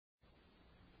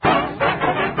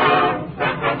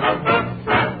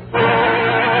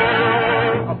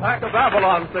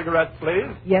Avalon cigarettes,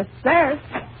 please. Yes, sir.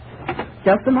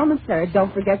 Just a moment, sir.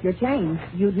 Don't forget your change.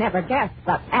 You'd never guess,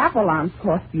 but Avalon's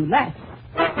cost you less.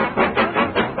 So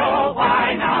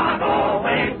why not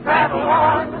always travel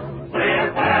on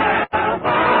with Avalon?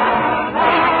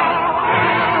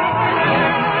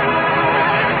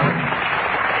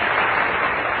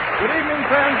 Good evening,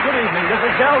 friends. Good evening. This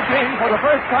is Del King for the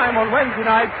first time on Wednesday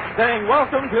night saying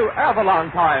welcome to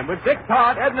Avalon Time with Dick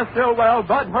Todd, Edna Stillwell,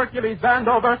 Bud Hercules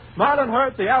Vandover, Marlon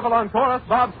Hurt, the Avalon Chorus,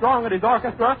 Bob Strong and his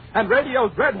orchestra, and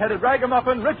radio's red-headed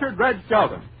ragamuffin, Richard Red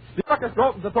Skelton. The orchestra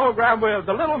opens the program with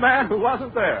The Little Man Who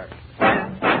Wasn't There.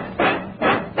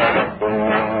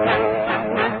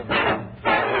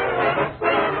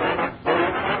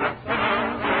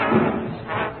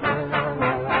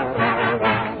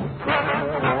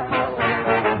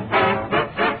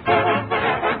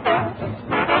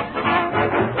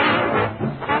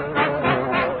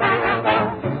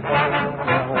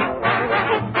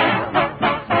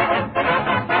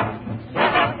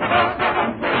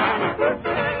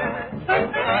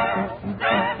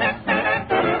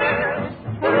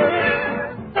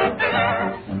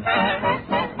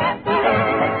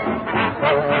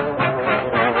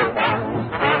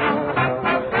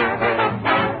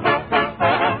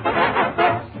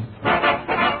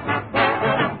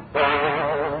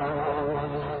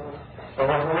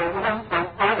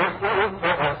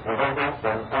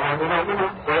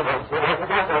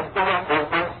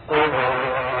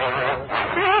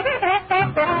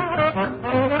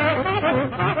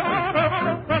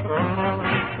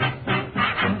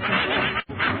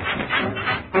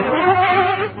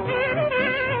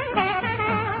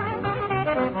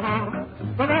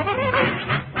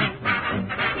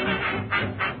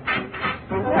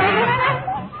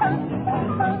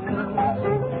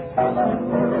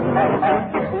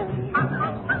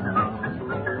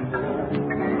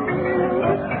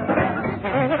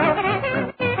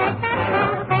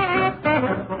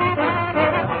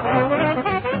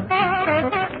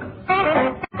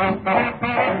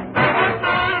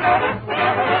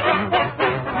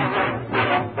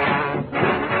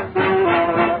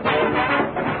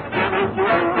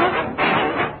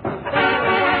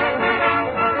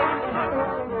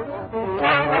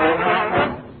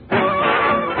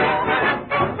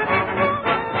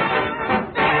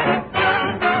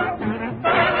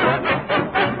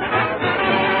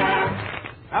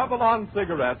 Avalon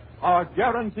cigarettes are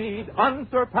guaranteed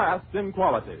unsurpassed in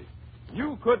quality.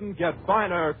 You couldn't get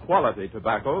finer quality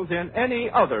tobaccos in any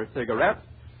other cigarette,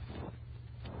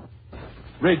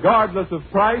 regardless of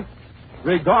price,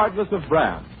 regardless of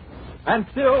brand. And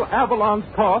still, Avalon's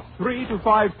cost 3 to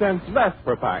 5 cents less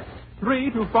per pack.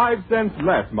 3 to 5 cents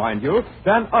less, mind you,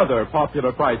 than other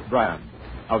popular price brands.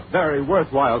 A very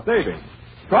worthwhile saving.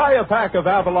 Try a pack of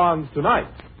Avalons tonight.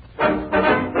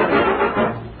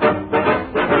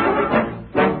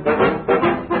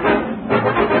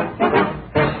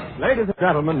 Ladies and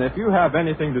gentlemen, if you have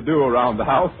anything to do around the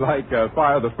house, like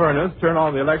fire the furnace, turn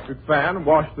on the electric fan,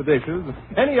 wash the dishes,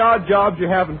 any odd jobs you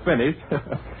haven't finished,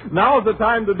 now's the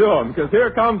time to do them, because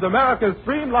here comes America's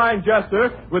streamlined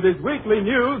jester with his weekly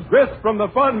news, grist from the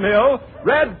fun mill,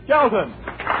 Red Skelton.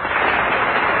 Thank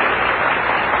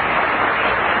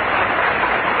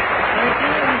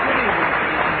you, and good evening,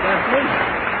 gentlemen.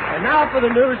 And now for the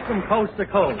news from coast to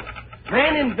coast.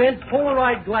 Man invents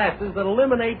Polaroid glasses that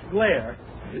eliminates glare.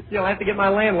 You'll have to get my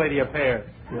landlady a pair.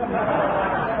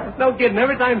 No kidding.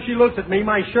 Every time she looks at me,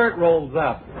 my shirt rolls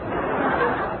up.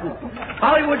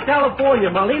 Hollywood, California,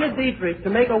 Marlene Dietrich to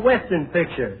make a Western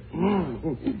picture.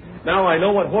 Now I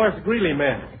know what Horace Greeley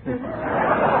meant.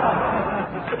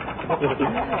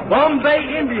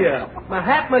 Bombay, India.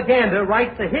 Mahatma Gandhi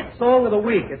writes the hit song of the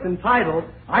week. It's entitled,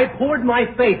 I Poured My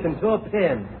Faith into a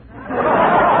Pen.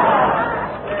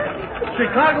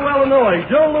 Chicago, Illinois.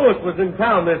 Joe Louis was in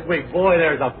town this week. Boy,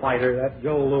 there's a fighter, that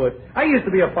Joe Louis. I used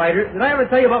to be a fighter. Did I ever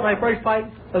tell you about my first fight?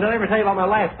 Or did I ever tell you about my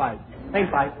last fight? Same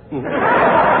fight.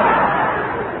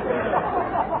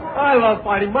 I love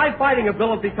fighting. My fighting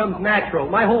ability comes natural.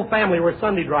 My whole family were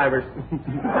Sunday drivers.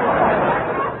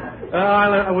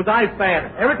 I was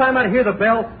eye-fat. Every time I'd hear the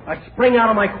bell, I'd spring out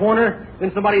of my corner,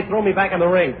 then somebody'd throw me back in the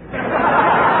ring.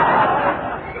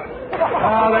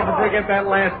 I'll never forget that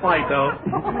last fight, though.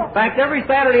 In fact, every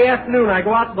Saturday afternoon, I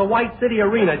go out to the White City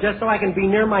Arena just so I can be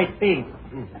near my teeth.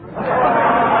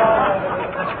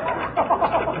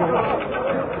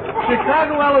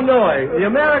 Chicago, Illinois. The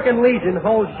American Legion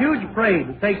holds huge parade.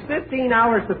 It takes 15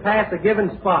 hours to pass a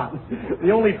given spot.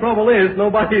 The only trouble is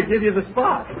nobody will give you the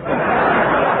spot.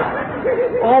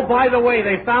 Oh, by the way,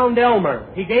 they found Elmer.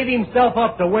 He gave himself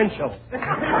up to Winchell.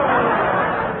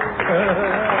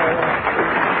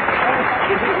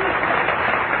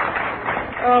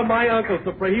 Oh, my Uncle,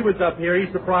 he was up here.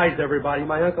 He surprised everybody.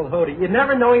 My Uncle Hody. You'd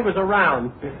never know he was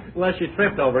around unless you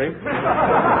tripped over him.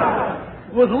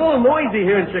 It was a little noisy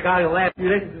here in Chicago last few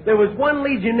days. There was one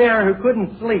Legionnaire who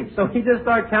couldn't sleep, so he just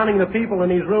started counting the people in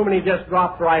his room, and he just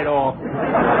dropped right off.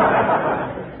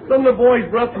 Some of the boys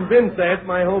were up from Vincent,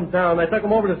 my hometown. I took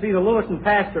them over to see the Lewis and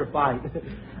Pastor fight.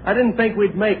 I didn't think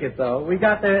we'd make it, though. We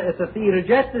got there at the theater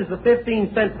just as the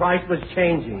 15-cent price was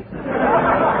changing.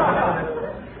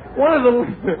 One of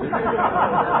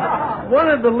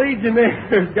the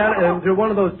Legionnaires got into one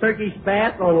of those Turkish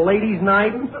baths on ladies'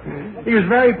 night. He was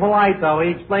very polite, though.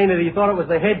 He explained that he thought it was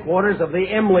the headquarters of the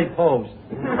Emily Post.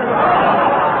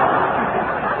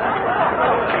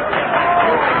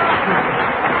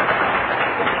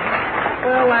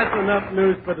 Well, that's enough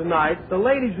news for tonight. So,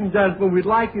 ladies and gentlemen, we'd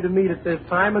like you to meet at this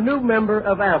time a new member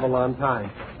of Avalon Time,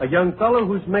 a young fellow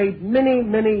who's made many,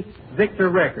 many Victor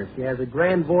records. He has a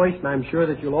grand voice, and I'm sure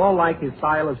that you'll all like his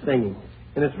style of singing.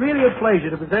 And it's really a pleasure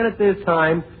to present at this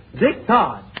time Dick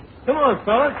Todd. Come on,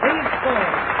 fellas, sing it for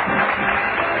us.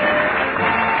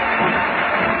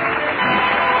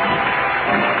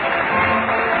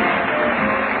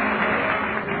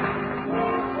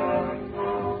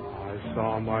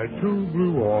 My two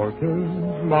blue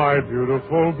orchids, my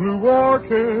beautiful blue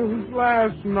orchids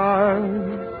last night.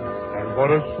 And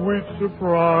what a sweet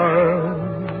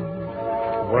surprise.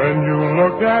 When you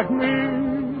looked at me,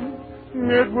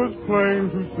 it was plain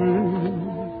to see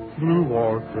blue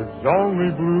orchids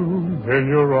only bloom in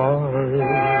your eyes.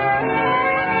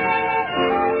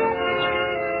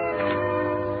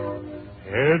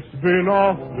 It's been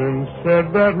often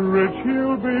said that rich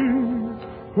you'll be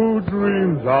who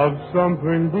dreams of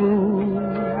something blue.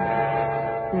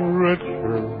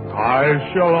 Richer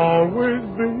I shall always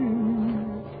be,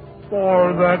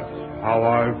 for that's how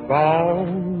I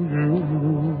found you.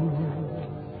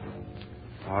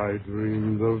 I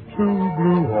dreamed of two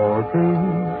blue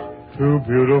orchids, two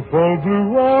beautiful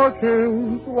blue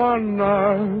orchids one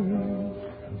night,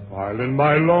 while in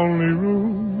my lonely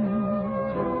room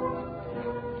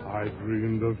I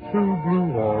dreamed of two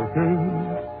blue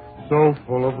orchids, so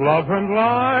full of love and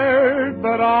life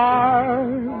that I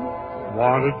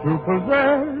wanted to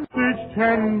possess each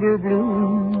tender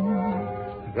bloom.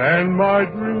 Then my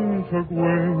dream took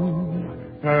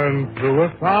wing, and through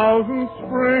 1,000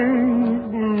 springs,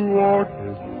 blue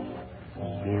orchids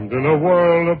seemed in a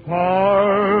world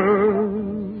apart.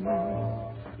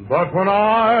 But when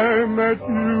I met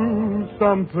you,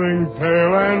 something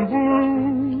pale and blue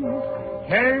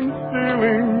came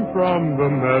stealing from the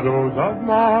meadows of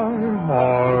my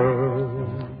heart.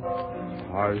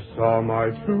 I saw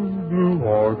my two blue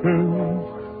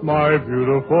orchids, my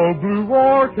beautiful blue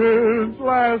orchids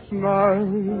last night.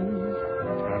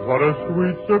 And what a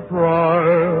sweet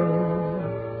surprise.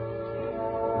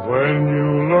 When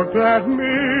you looked at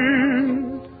me,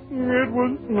 it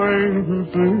was plain to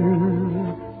see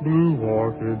blue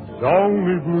orchids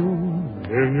only bloom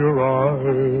in your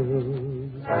eyes.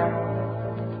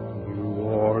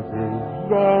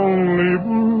 Orchids only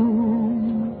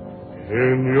bloom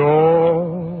in your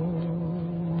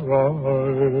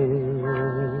eyes.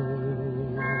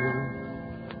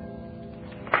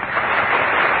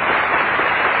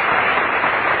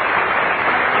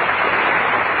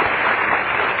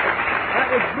 That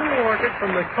was Blue Orchid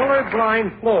from the Colorblind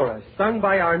Florist, sung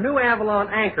by our new Avalon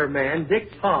anchor man, Dick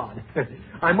Todd.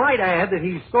 I might add that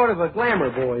he's sort of a glamour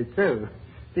boy, too.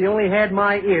 If he only had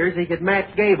my ears, he could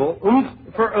match Gable, oomph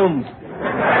for oomph.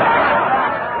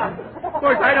 Of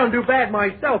course, I don't do bad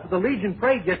myself. At the Legion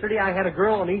Parade yesterday, I had a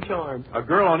girl on each arm. A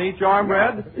girl on each arm,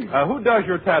 Red? Who does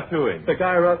your tattooing? The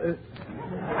guy wrote...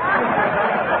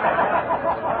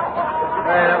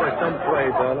 that was some play,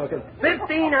 Bill. Okay.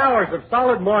 15 hours of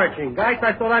solid marching. Guys,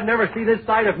 I thought I'd never see this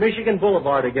side of Michigan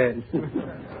Boulevard again.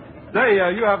 Say,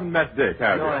 you haven't met Dick,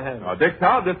 have you? No, I haven't. Dick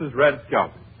Todd, this is Red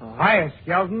Skelton. Hiya,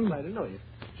 Skelton. I didn't know you.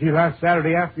 Gee, last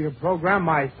Saturday after your program,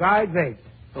 my sides ached.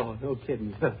 Oh, no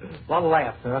kidding. A lot of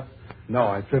laughs, huh? No,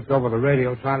 I tripped over the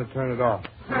radio trying to turn it off.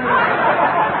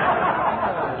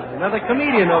 Another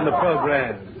comedian on the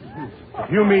program.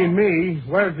 If you mean me,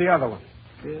 where's the other one?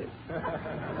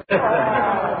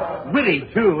 Witty,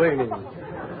 too, ain't he?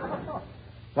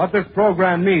 What this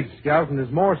program needs, Skelton, is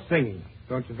more singing.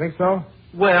 Don't you think so?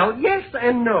 Well, yes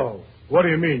and no. What do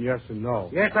you mean, yes and no?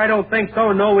 Yes, I don't think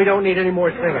so. No, we don't need any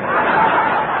more singing.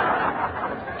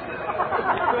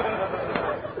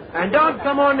 And don't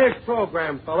come on this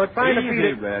program, fella, trying to beat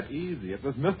it. Easy, Red, easy. It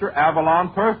was Mr.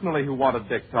 Avalon personally who wanted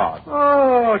Dick Todd.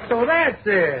 Oh, so that's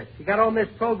it. You got on this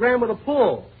program with a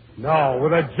pull. No,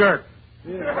 with a jerk.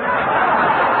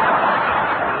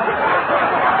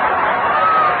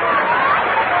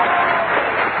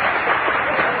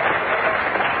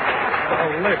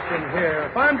 listen here.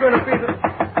 If I'm going to be the...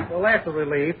 Well, that's a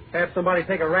relief. Have somebody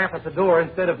take a rap at the door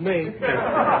instead of me.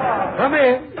 Come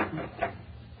in.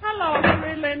 Hello,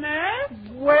 Lynette.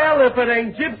 Well, if it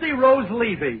ain't Gypsy Rose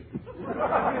Levy.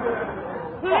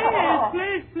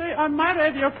 Please, on my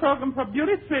radio program for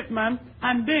beauty treatment,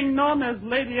 I'm being known as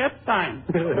Lady Epstein.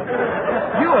 You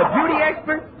a beauty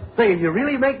expert? Say, you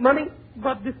really make money?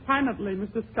 But definitely,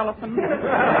 Mr. Skeleton.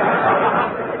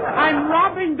 I'm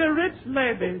robbing the rich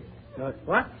ladies.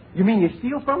 What? You mean you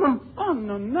steal from them? Oh,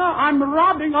 no. I'm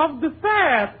robbing off the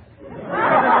fat.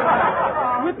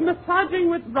 With massaging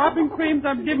with rubbing creams,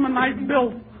 I'm giving them a nice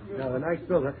bill. A nice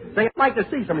bill, huh? Say, I'd like to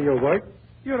see some of your work.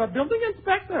 You're a building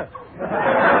inspector.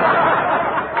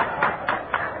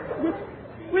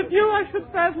 With you, I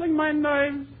should dazzling my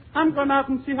nerves. I'm going out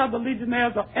and see how the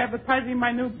Legionnaires are advertising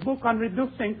my new book on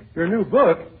reducing. Your new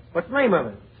book? What's the name of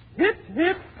it? Hit,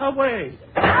 away.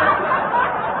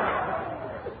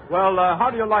 Well, how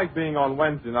do you like being on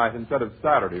Wednesday night instead of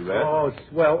Saturday, Red? Oh,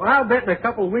 swell. I'll bet in a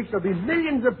couple of weeks there'll be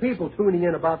millions of people tuning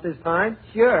in about this time.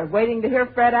 Sure, waiting to hear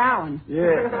Fred Allen.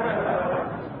 Yeah.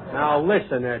 Now,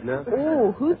 listen, Edna.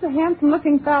 Oh, who's the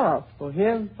handsome-looking fellow? Oh,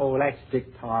 him? Oh, that's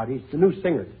Dick Todd. He's the new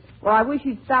singer. Well, I wish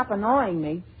he'd stop annoying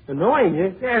me. Annoying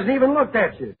you? He hasn't even looked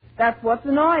at you. That's what's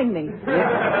annoying me.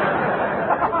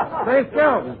 Say,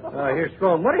 Skelton. Here's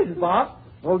Strong. What is it, Bob?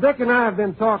 Well, Dick and I have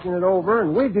been talking it over,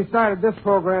 and we've decided this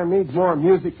program needs more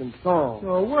music and song.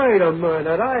 Oh, wait a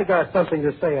minute. I got something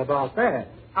to say about that.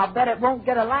 I'll bet it won't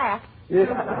get a laugh.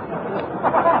 Yeah.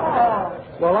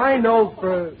 Well, I know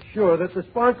for sure that the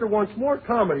sponsor wants more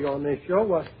comedy on this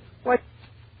show.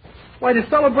 Why, to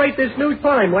celebrate this new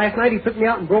time, last night he took me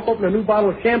out and broke open a new bottle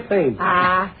of champagne.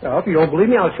 Well, if you don't believe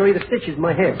me, I'll show you the stitches in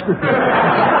my head.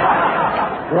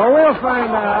 Well, we'll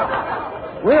find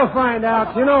out. We'll find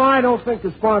out. You know, I don't think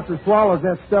the sponsor swallows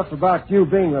that stuff about you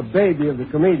being the baby of the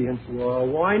comedian. Well,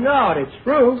 why not? It's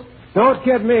true. Don't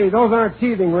kid me. Those aren't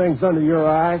teething rings under your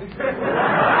eyes.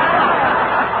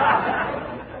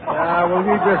 Well,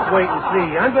 you just wait and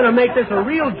see. I'm going to make this a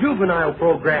real juvenile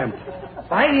program.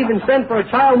 I'd even send for a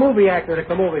child movie actor to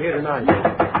come over here tonight.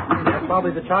 That's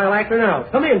probably the child actor now.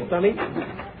 Come in, Sonny.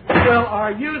 Well,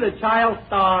 are you the child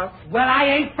star? Well, I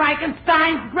ain't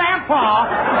Frankenstein's grandpa.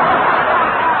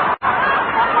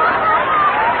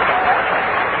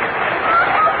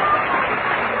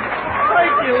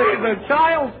 Hercules, the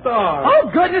child star.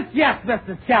 Oh, goodness, yes,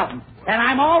 Mr. Skelton. And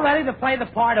I'm all ready to play the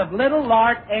part of Little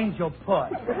Lord Angel Puss.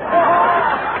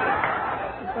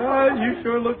 You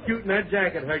sure look cute in that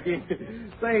jacket, Herky.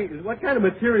 Say, what kind of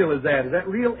material is that? Is that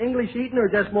real English eating or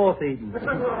just moth eating?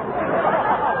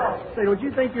 Say, don't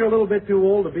you think you're a little bit too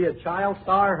old to be a child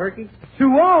star, Herky?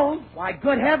 Too old? Why,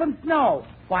 good heavens, no.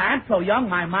 Why, I'm so young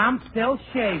my mom still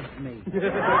shaves me.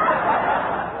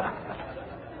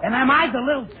 And am I the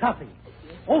little toughie?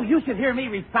 Oh, you should hear me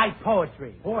recite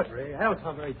poetry. Poetry? That don't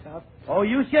sound very tough. Oh,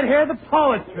 you should hear the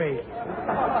poetry.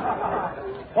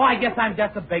 Oh, I guess I'm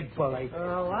just a big bully.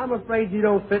 Well, I'm afraid you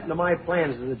don't fit into my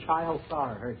plans as a child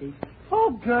star, Herky. Oh,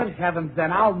 good heavens,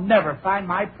 then. I'll never find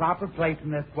my proper place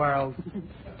in this world.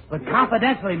 But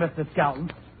confidentially, Mr. Skelton,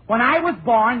 when I was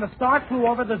born, the star flew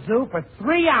over the zoo for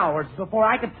 3 hours before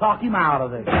I could talk him out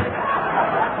of it.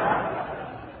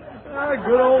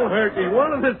 Good old Herky,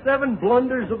 one of the 7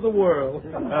 blunders of the world.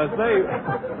 Say,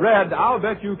 Red, I'll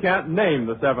bet you can't name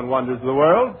the 7 wonders of the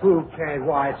world. Who can?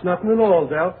 Why, it's nothing at all,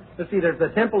 Del. Let's see, there's the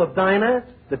Temple of Dinah,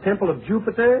 the Temple of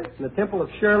Jupiter, and the Temple of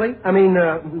Shirley.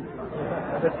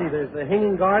 Let's see, there's the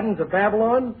Hanging Gardens of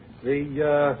Babylon,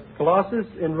 the Colossus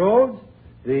in Rhodes,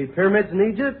 the Pyramids in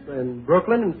Egypt, and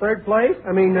Brooklyn in 3rd place.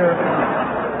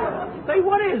 Say,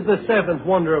 what is the 7th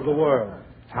wonder of the world?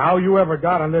 How you ever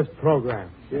got on this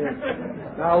program? Yeah.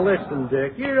 Now, listen,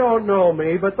 Dick, you don't know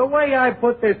me, but the way I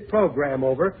put this program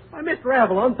over, why, Mr.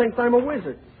 Avalon thinks I'm a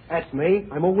wizard. That's me.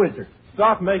 I'm a wizard.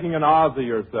 Stop making an Oz of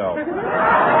yourself. Oh,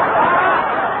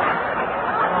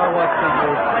 what's the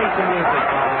use? Play some music,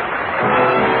 Bob.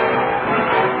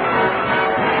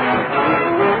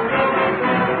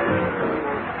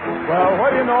 Well, what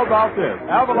do you know about this?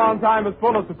 Avalon Time is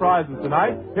full of surprises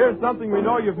tonight. Here's something we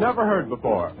know you've never heard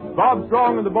before. Bob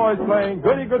Strong and the boys playing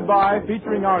Goody Goodbye,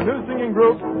 featuring our new singing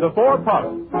group, the Four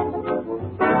Pups.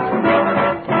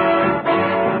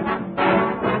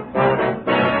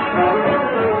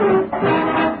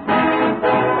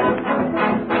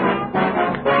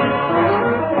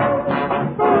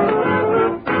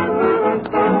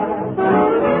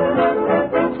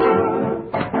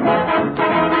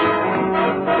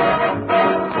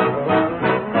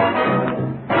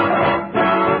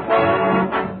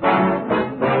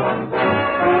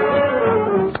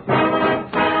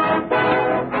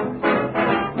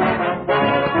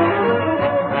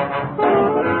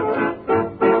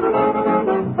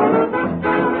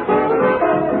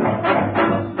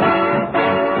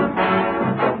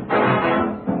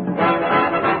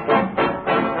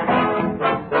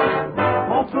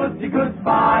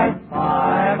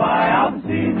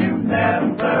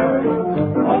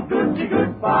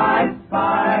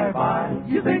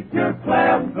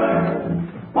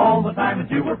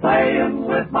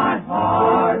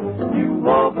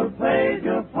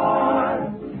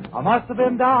 must have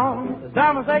been down as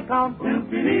dumb as they come. To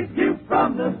believe you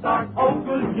from the start. Oh,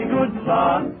 good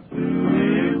Lord, to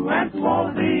you and to all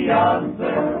the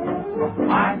others.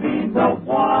 I mean the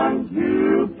ones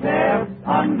you kept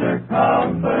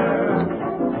undercover.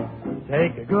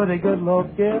 Take a goody good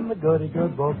look in the goody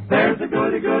good book. There's a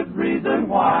goody good reason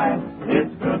why.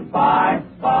 It's goodbye,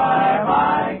 bye,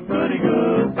 bye, goody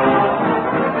goodbye.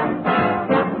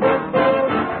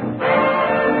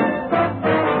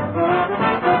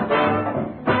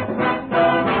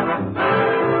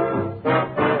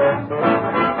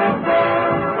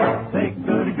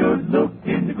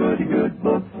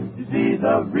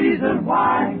 The reason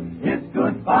why it's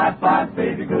goodbye, bye,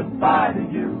 baby, goodbye to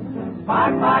you.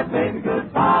 Bye, bye, baby,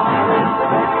 goodbye.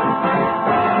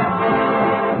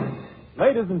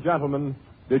 Ladies and gentlemen,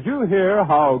 did you hear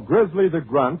how Grizzly the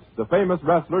Grunt, the famous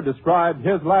wrestler, described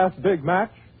his last big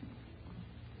match?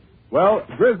 Well,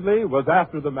 Grizzly was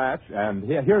after the match, and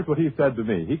here's what he said to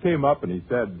me. He came up and he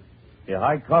said, The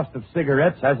high cost of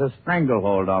cigarettes has a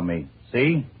stranglehold on me,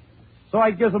 see? So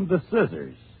I gives 'em the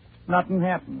scissors. Nothing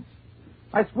happens.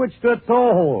 I switch to a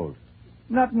toe hold.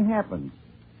 Nothing happens.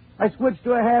 I switch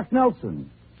to a half Nelson.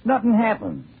 Nothing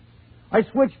happens. I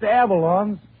switch to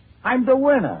Avalon's. I'm the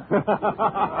winner.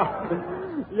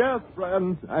 Yes,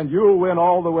 friends, and you'll win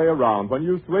all the way around when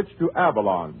you switch to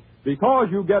Avalon,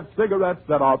 because you get cigarettes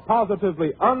that are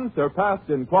positively unsurpassed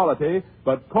in quality,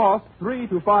 but cost 3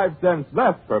 to 5 cents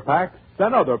less per pack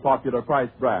than other popular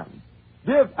price brands.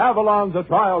 Give Avalon's a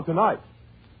trial tonight.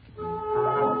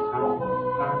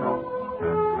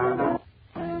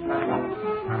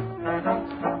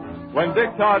 When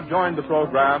Dick Todd joined the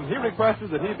program, he requested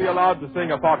that he be allowed to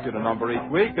sing a popular number each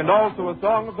week and also a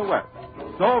song of the West.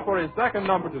 So for his second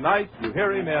number tonight, you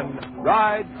hear him in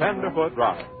Ride, Tenderfoot,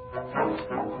 Ride.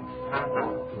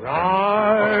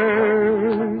 Ride,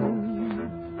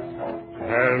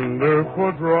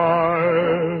 tenderfoot,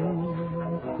 ride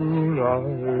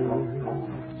tonight.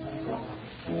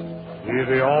 See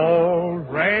the old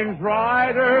range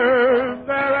riders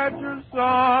there at your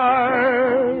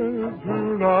side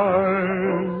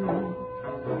tonight.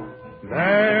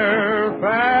 They're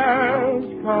fast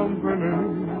company,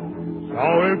 so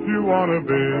if you want to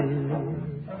be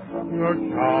a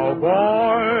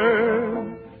cowboy,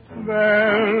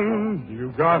 then you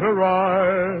gotta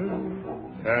ride,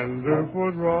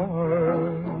 tenderfoot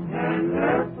ride.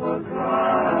 Tenderfoot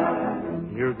ride.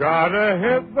 You gotta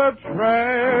hit the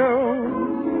trail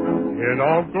in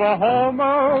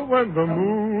Oklahoma when the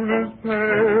moon is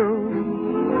pale,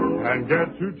 and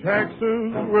get to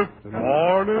Texas with the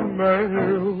morning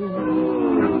mail.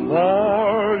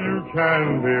 Or you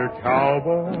can be a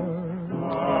cowboy.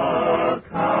 A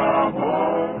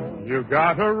cowboy. You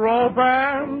gotta rope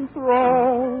and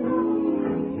throw.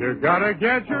 You gotta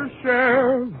get your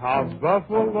share of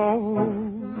buffalo.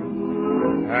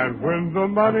 And win the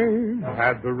money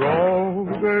at the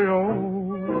rodeo.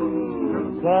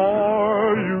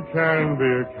 For you can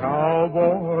be a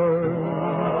cowboy.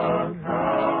 A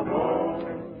cowboy.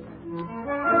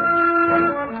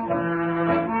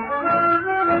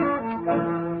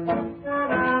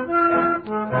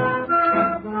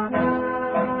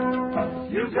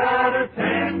 You gotta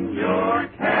tend your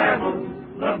cattle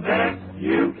the best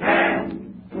you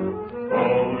can.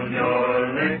 Hold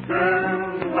your liquor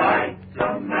like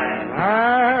a man.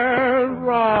 And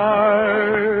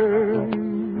ride,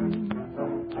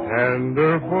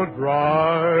 tenderfoot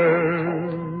ride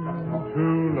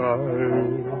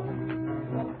tonight.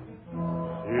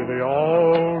 See the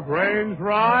old range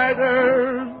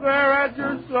riders there at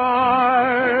your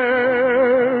side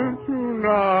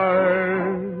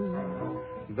tonight.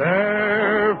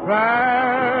 They're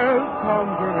fast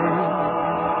company,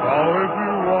 so if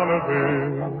you want to be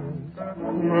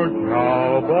a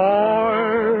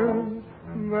cowboy,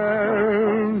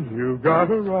 then you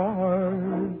gotta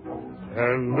ride,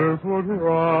 tenderfoot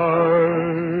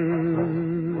ride.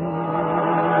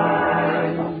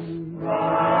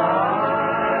 Ride,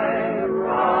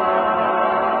 ride,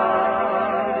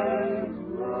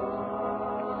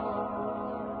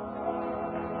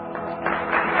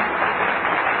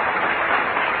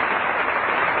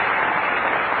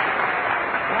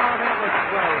 Now that was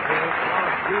swell, Bill. Wow,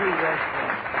 it really was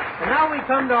fun. And now we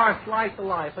come to our Slice of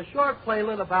Life, a short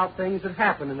playlet about things that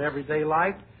happen in everyday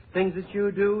life, things that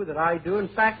you do, that I do, in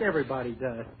fact, everybody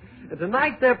does. And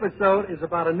tonight's episode is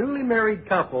about a newly married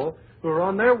couple who are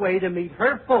on their way to meet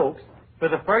her folks for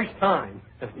the first time.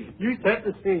 You set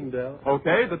the scene, Bill.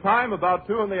 Okay, the time about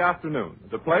 2 in the afternoon.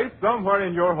 The place somewhere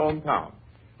in your hometown.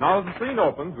 Now, as the scene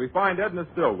opens, we find Edna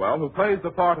Stillwell, who plays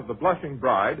the part of the blushing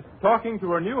bride, talking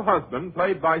to her new husband,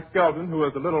 played by Skelton, who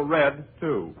is a little red,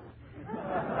 too.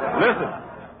 Listen.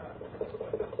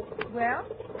 Well,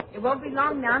 it won't be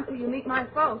long now until you meet my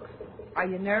folks. Are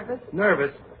you nervous?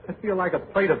 Nervous? I feel like a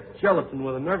plate of gelatin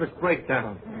with a nervous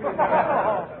breakdown.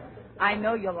 I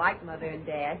know you'll like Mother and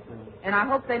Dad, and I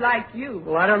hope they like you.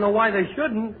 Well, I don't know why they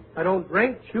shouldn't. I don't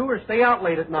drink, chew, or stay out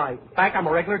late at night. In fact, I'm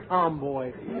a regular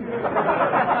tomboy.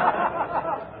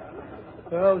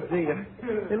 Oh, gee.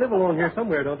 They live along here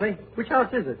somewhere, don't they? Which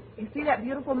house is it? You see that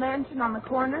beautiful mansion on the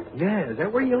corner? Yeah, is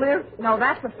that where you live? No,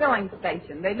 that's the filling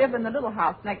station. They live in the little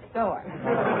house next door.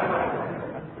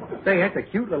 Say, that's a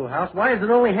cute little house. Why is it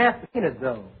only half painted,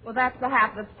 though? Well, that's the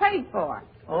half that's paid for.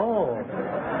 Oh.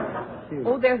 Cute.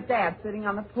 Oh, there's Dad sitting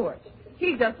on the porch.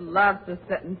 He just loves to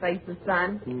sit and face the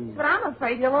sun. But I'm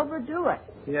afraid he'll overdo it.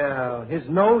 Yeah, his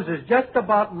nose is just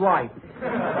about right.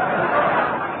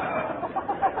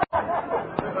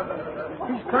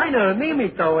 He's kind of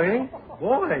anemic, though, ain't he?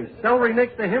 Boy, celery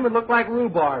next to him would look like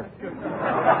rhubarb.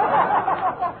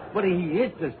 But he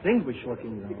is distinguished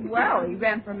looking, though. Well, he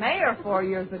ran for mayor 4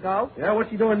 years ago. Yeah, what's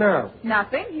he doing now?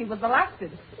 Nothing. He was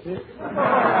elected. Gee,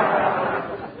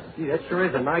 that sure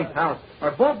is a nice house.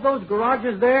 Are both those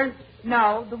garages there?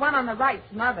 No, the one on the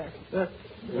right's Mother's.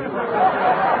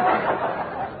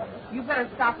 You better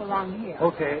stop along here.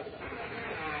 Okay.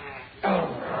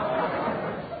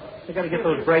 I gotta get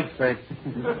those brakes fixed.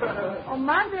 Oh,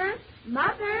 Mother.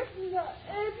 Mother. Edna,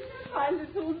 my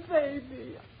little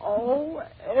baby. Oh,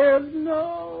 Edna.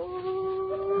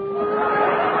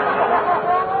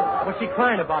 What's she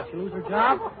crying about? She lose her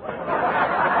job? Oh,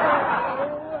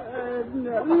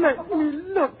 Edna, let me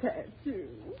look at you.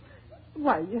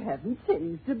 Why, you haven't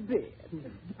changed a bit.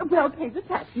 Well, pay the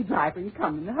taxi driver and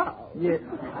come in the house. Yeah.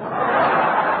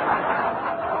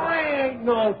 I ain't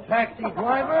no taxi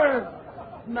driver.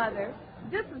 Mother,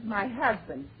 this is my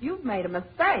husband. You've made a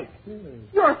mistake.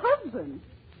 Your husband?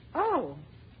 Oh,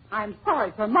 I'm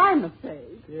sorry for my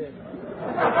mistake. Yeah.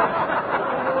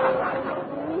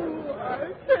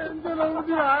 I can't get over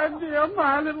the idea of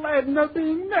my little Edna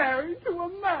being married to a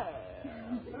man.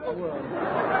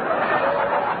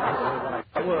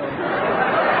 What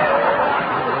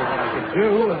I could do?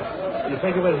 You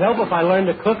think it would help if I learned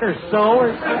to cook or sew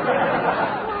or something?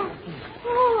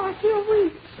 Oh, I feel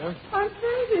weak. Huh? I'm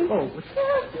fainting. Oh.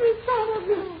 Help me, some of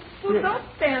you. Well, don't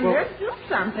stand there. Do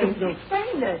something. She's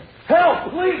fainted.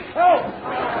 Help! Please, help!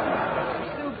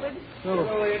 Stupid.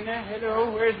 Hello, Edna.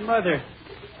 Hello. Where's Mother?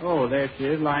 Oh, there she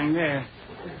is, lying there.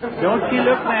 Don't she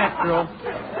look natural?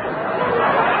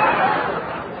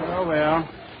 Oh, well.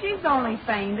 She's only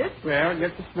fainted. Well,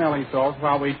 get the smelling salts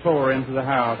while we tow her into the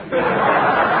house.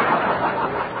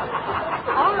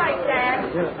 All right,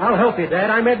 Dad. Yeah, I'll help you, Dad.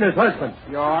 I'm Edna's husband.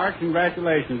 You are?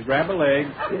 Congratulations. Grab a leg.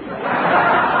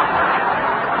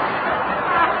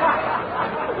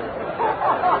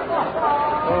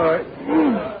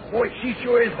 Boy, she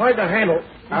sure is hard to handle.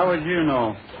 How would you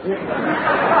know? Here's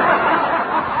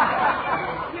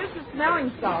the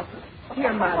smelling salt.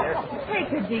 Here, Mother.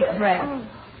 Take a deep breath.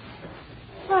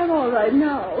 I'm all right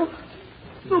now.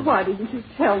 But why didn't you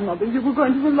tell Mother you were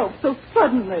going to elope so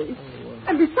suddenly?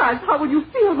 And besides, how will you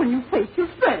feel when you face your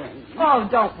friends? Oh,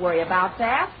 don't worry about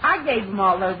that. I gave them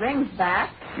all their rings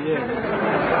back. Yeah.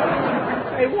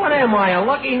 Hey, what am I, a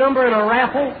lucky number in a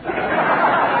raffle?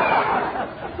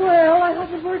 Well, I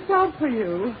hope it worked out for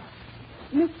you.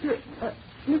 Mr.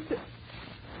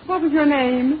 What was your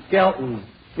name? Skelton.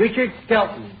 Richard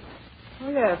Skelton. Oh,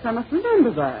 yes, I must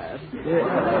remember that. Yeah.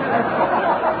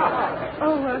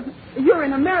 Oh, you're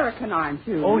an American, aren't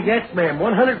you? Oh, yes, ma'am,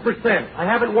 100%. I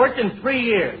haven't worked in 3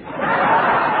 years.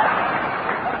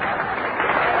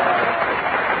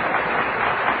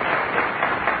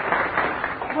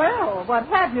 Well, what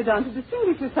have you done to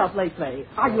distinguish yourself lately?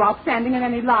 Are you outstanding in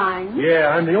any line? Yeah,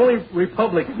 I'm the only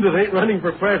Republican that ain't running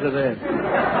for president.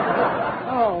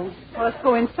 Oh, well, let's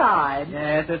go inside.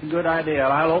 Yes, that's a good idea.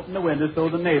 I'll open the window so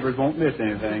the neighbors won't miss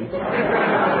anything.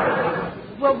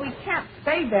 Well, we can't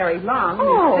stay very long.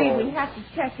 Oh. You see, we have to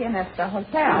check in at the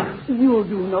hotel. You'll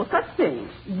do no such thing.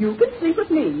 You can sleep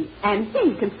with me, and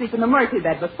he can sleep in the Murphy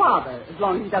bed with Father, as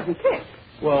long as he doesn't kick.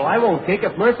 Well, I won't kick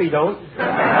if Murphy don't.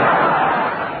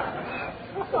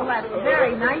 Well, that's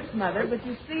very nice, Mother, but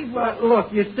you see what...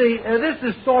 Look, you see, this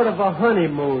is sort of a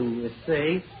honeymoon, you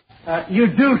see. You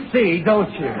do see,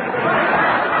 don't you?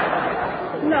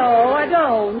 No, I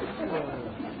don't.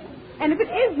 And if it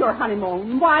is your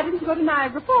honeymoon, why didn't you go to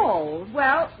Niagara Falls?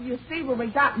 Well, you see, when we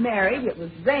got married, it was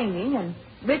raining, and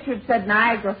Richard said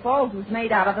Niagara Falls was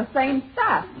made out of the same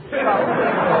stuff.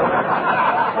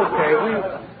 Okay,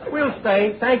 we'll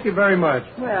stay. Thank you very much.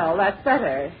 Well, that's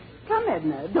better. Come,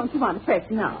 Edna. Don't you want to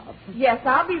freshen up? Yes,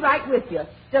 I'll be right with you.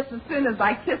 just as soon as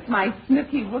I kiss my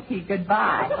Snooky Wookie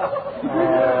goodbye.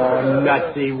 Oh,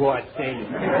 nutsy whatsy.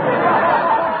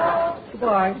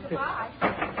 Goodbye.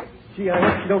 Gee, I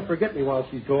hope she don't forget me while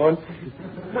she's gone.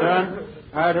 Son,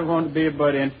 I don't want to be a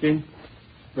butt-empty,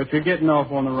 but you're getting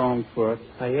off on the wrong foot.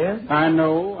 I am? I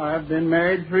know. I've been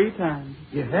married 3 times.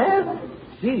 You have?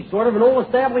 Gee, sort of an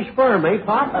old-established firm, eh,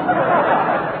 Pop?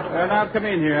 Well, now come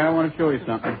in here. I want to show you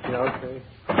something. Yeah, okay.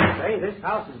 Hey, this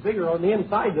house is bigger on the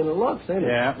inside than it looks, ain't it?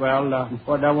 Yeah, well,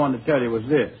 what I wanted to tell you was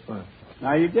this. What?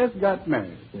 Now, you just got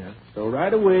married. Yeah. So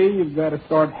right away, you've got to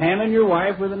start handling your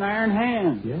wife with an iron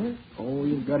hand. Yeah? Oh,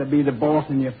 you've got to be the boss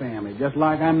in your family, just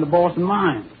like I'm the boss in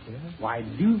mine. Yeah. Why,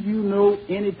 do you know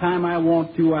any time I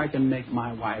want to, I can make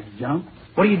my wife jump?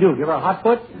 What do you do? Give her a hot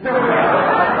foot? No,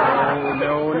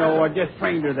 I just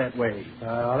trained her that way.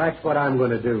 That's what I'm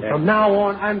going to do. Yeah. From now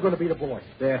on, I'm going to be the boy.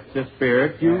 That's the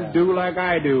spirit. You do like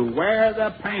I do. Wear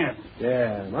the pants.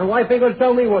 Yeah. My wife ain't going to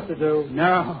tell me what to do.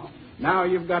 No. Now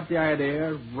you've got the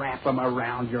idea. Wrap them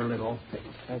around your little face.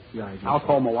 That's the idea. I'll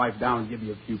call my wife down and give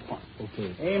you a few points.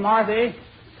 Okay. Hey, Marthy,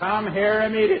 come here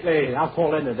immediately. Hey, I'll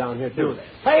call Edna down here, too. Do that.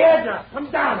 Hey, Edna, come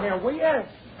down here, will you?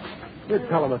 You'd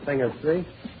tell him a thing or three.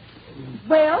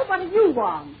 Well, what do you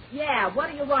want? Yeah,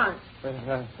 what do you want?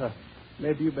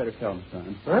 Maybe you better tell him,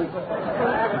 son. Huh?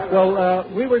 Well,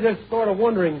 we were just sort of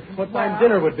wondering what time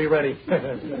dinner would be ready.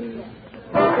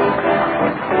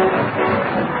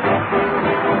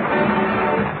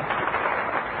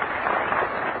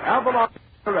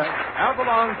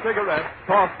 Avalon cigarettes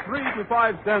cost 3 to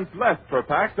 5 cents less per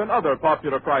pack than other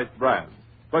popular priced brands.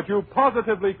 But you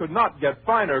positively could not get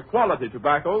finer quality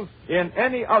tobaccos in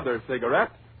any other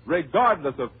cigarette,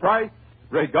 regardless of price,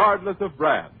 regardless of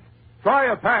brand. Try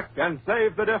a pack and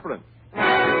save the difference.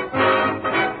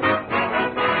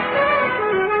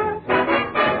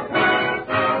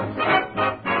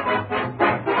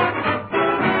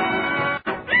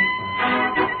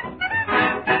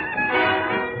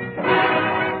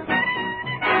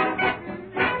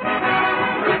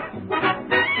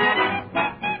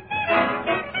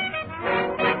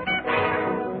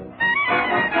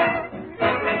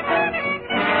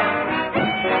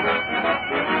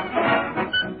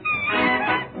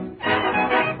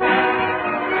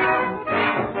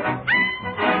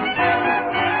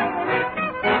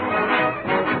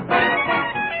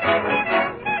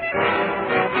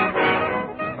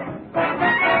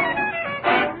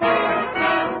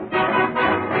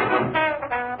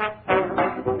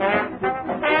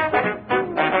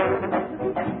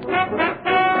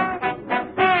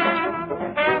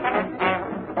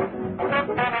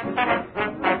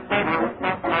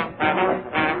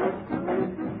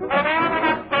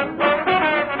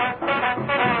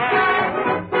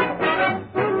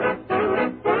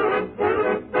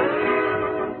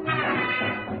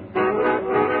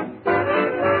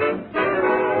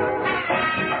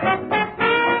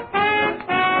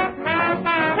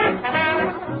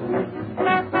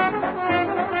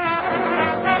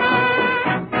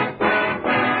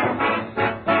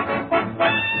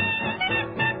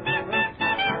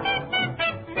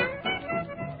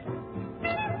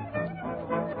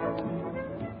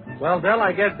 Well, Dell,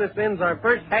 I guess this ends our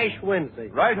first Hash Wednesday.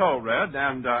 Right-ho, Red,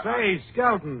 and... Say,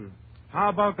 Skelton, how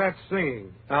about that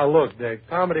singing? Now, look, Dick,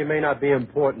 comedy may not be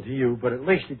important to you, but at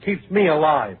least it keeps me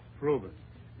alive. Prove it.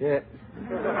 Yeah.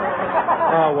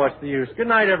 Oh, what's the use? Good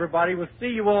night, everybody. We'll see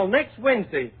you all next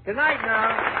Wednesday. Good night now.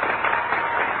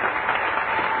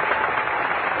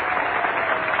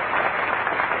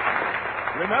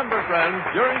 Remember, friends,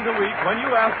 during the week when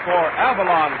you ask for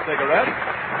Avalon cigarettes...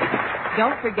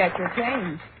 Don't forget your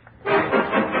change.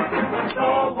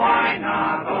 So why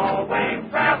not always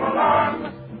travel on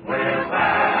with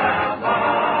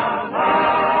Avalon?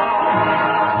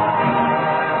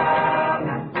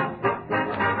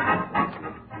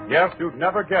 Yes, you'd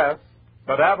never guess,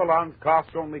 but Avalon's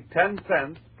cost only 10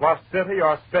 cents plus city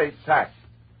or state tax.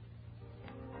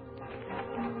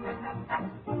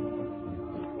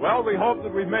 Well, we hope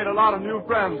that we've made a lot of new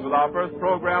friends with our first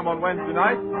program on Wednesday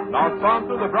night. Our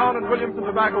sponsor, the Brown & Williamson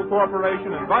Tobacco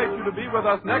Corporation, invites you to be with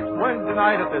us next Wednesday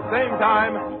night at the same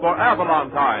time for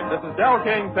Avalon Time. This is Del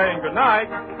King saying good night.